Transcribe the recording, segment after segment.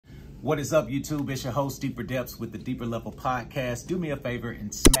What is up, YouTube? It's your host, Deeper Depths with the Deeper Level Podcast. Do me a favor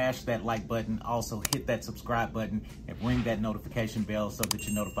and smash that like button. Also, hit that subscribe button and ring that notification bell so that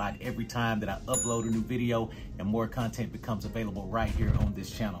you're notified every time that I upload a new video and more content becomes available right here on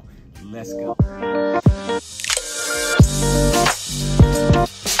this channel. Let's go.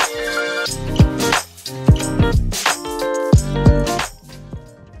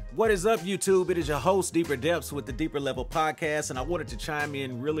 What is up, YouTube? It is your host, Deeper Depths with the Deeper Level Podcast, and I wanted to chime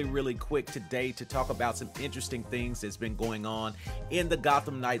in really quick today to talk about some interesting things that's been going on in the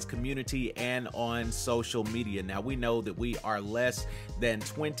Gotham Knights community and on social media. Now, we know that we are less than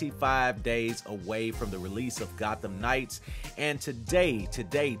 25 days away from the release of Gotham Knights, and today,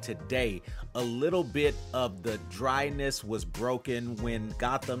 a little bit of the dryness was broken when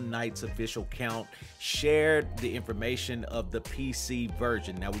Gotham Knights official account shared the information of the PC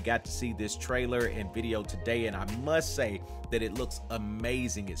version. Now, we got to see this trailer and video today, and I must say that it looks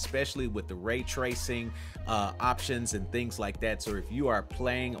amazing, especially with the ray tracing options and things like that. So if you are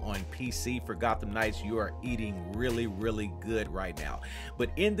playing on PC for Gotham Knights, you are eating really good right now. But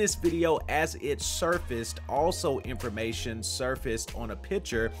in this video, as it surfaced, also information surfaced on a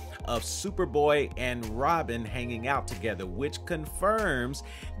picture of Superboy and Robin hanging out together, which confirms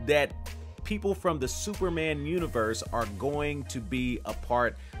that people from the Superman universe are going to be a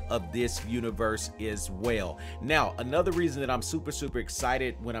part of this universe as well. Now, another reason that I'm super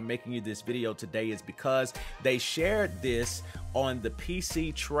excited when I'm making you this video today is because they shared this on the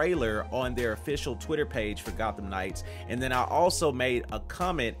PC trailer on their official Twitter page for Gotham Knights, and then I also made a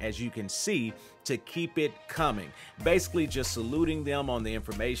comment, as you can see, to keep it coming, basically just saluting them on the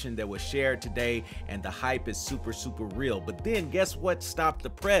information that was shared today, and the hype is super real. But then guess what stopped the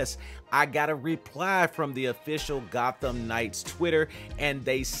press? I got a reply from the official Gotham Knights Twitter, and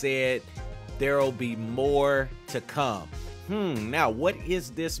they said there'll be more to come. Now, what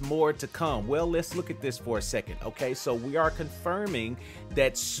is this more to come? Well, let's look at this for a second. Okay, so we are confirming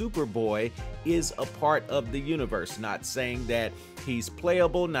that Superboy is a part of the universe. Not saying that he's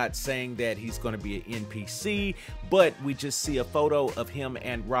playable, not saying that he's going to be an NPC, but we just see a photo of him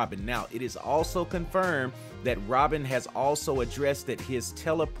and Robin. Now, it is also confirmed that Robin has also addressed that his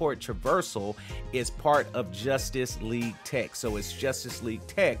teleport traversal is part of Justice League tech. So it's Justice League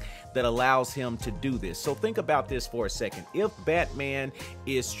tech that allows him to do this. So think about this for a second. If Batman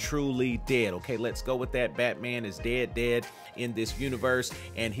is truly dead, okay, let's go with that. Batman is dead in this universe,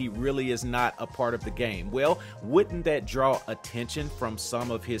 and he really is not a part of the game. Well, wouldn't that draw attention from some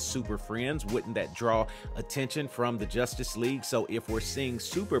of his super friends? Wouldn't that draw attention from the Justice League? So if we're seeing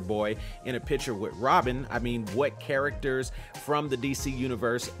Superboy in a picture with Robin, I mean, what characters from the DC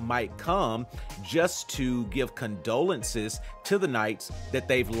universe might come just to give condolences to the Knights that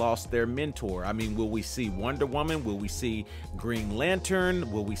they've lost their mentor? I mean, will we see Wonder Woman? Will we see Green Lantern?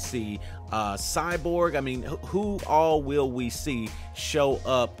 Will we see Cyborg? I mean, who all will we see show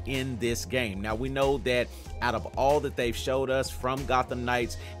up in this game? Now, we know that out of all that they've showed us from Gotham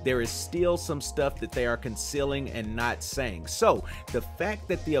Knights, there is still some stuff that they are concealing and not saying. So the fact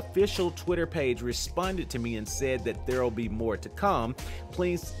that the official Twitter page responded to me and said that there will be more to come,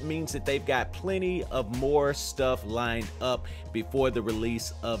 please means that they've got plenty of more stuff lined up before the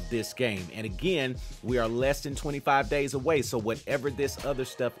release of this game. And again, we are less than 25 days away. So whatever this other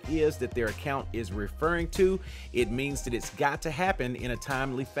stuff is that their account is referring to, it means that it's got to happen in a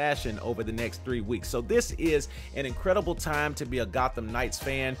timely fashion over the next 3 weeks. So this is an incredible time to be a Gotham Knights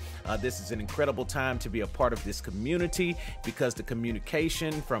fan. This is an incredible time to be a part of this community, because the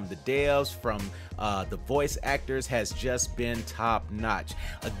communication from the devs, from the voice actors has just been top notch.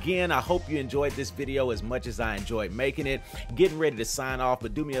 Again, I hope you enjoyed this video as much as I enjoyed making it. Getting ready to sign off,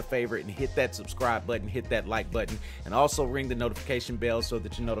 but do me a favor and hit that subscribe button, hit that like button, and also ring the notification bell so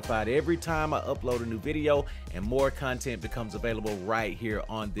that you're notified every time I upload a new video and more content becomes available right here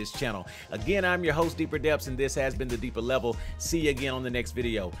on this channel. Again, I'm your host, Deeper Depths, and this has been the Deeper Level. See you again on the next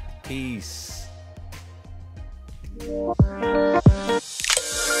video. Peace.